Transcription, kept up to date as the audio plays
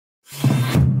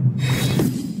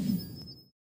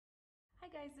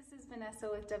guys, this is Vanessa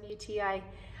with WTI.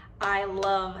 I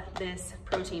love this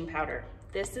protein powder.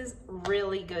 This is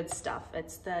really good stuff.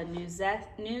 It's the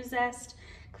Nuzest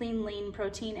Clean Lean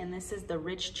Protein, and this is the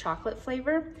rich chocolate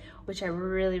flavor, which I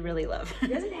really love. It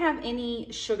doesn't have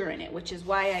any sugar in it, which is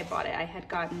why I bought it. I had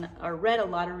gotten or read a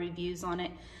lot of reviews on it.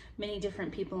 Many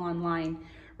different people online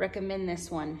recommend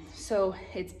this one. So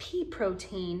it's pea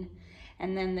protein,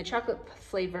 and then the chocolate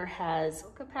flavor has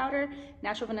cocoa powder,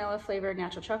 natural vanilla flavor,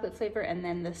 natural chocolate flavor, and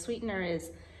then the sweetener is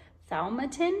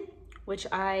thaumatin, which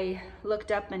I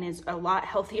looked up and is a lot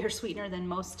healthier sweetener than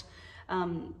most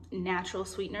natural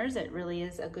sweeteners. It really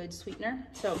is a good sweetener.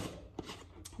 So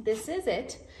this is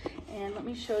it, and let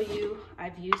me show you.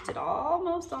 I've used it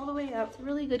almost all the way up. It's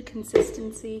really good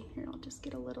consistency. Here, I'll just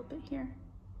get a little bit here.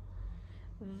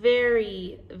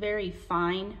 Very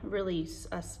fine, really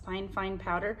a fine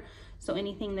powder. So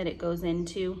anything that it goes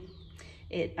into,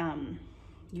 it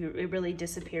really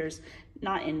disappears.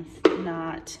 Not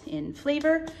in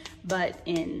flavor, but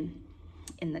in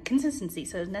the consistency.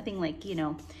 So there's nothing like, you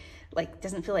know, like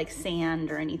doesn't feel like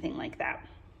sand or anything like that.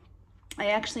 I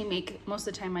actually make, most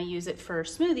of the time I use it for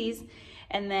smoothies,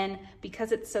 and then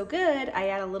because it's so good, I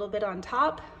add a little bit on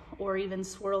top or even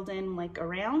swirled in like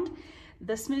around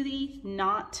the smoothie,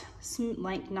 not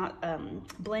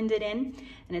blended in,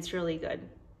 and it's really good.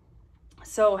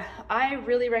 So I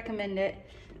really recommend it.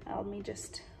 I'll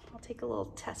take a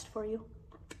little test for you.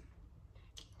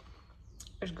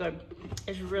 It's good.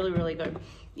 It's really good.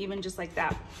 Even just like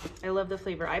that. I love the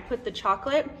flavor. I put the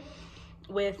chocolate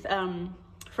with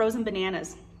frozen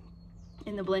bananas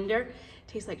in the blender. It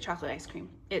tastes like chocolate ice cream.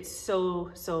 It's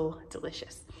so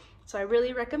delicious. So I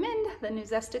really recommend the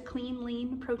Nuzest Clean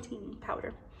Lean Protein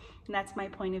Powder. And that's my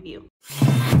point of view.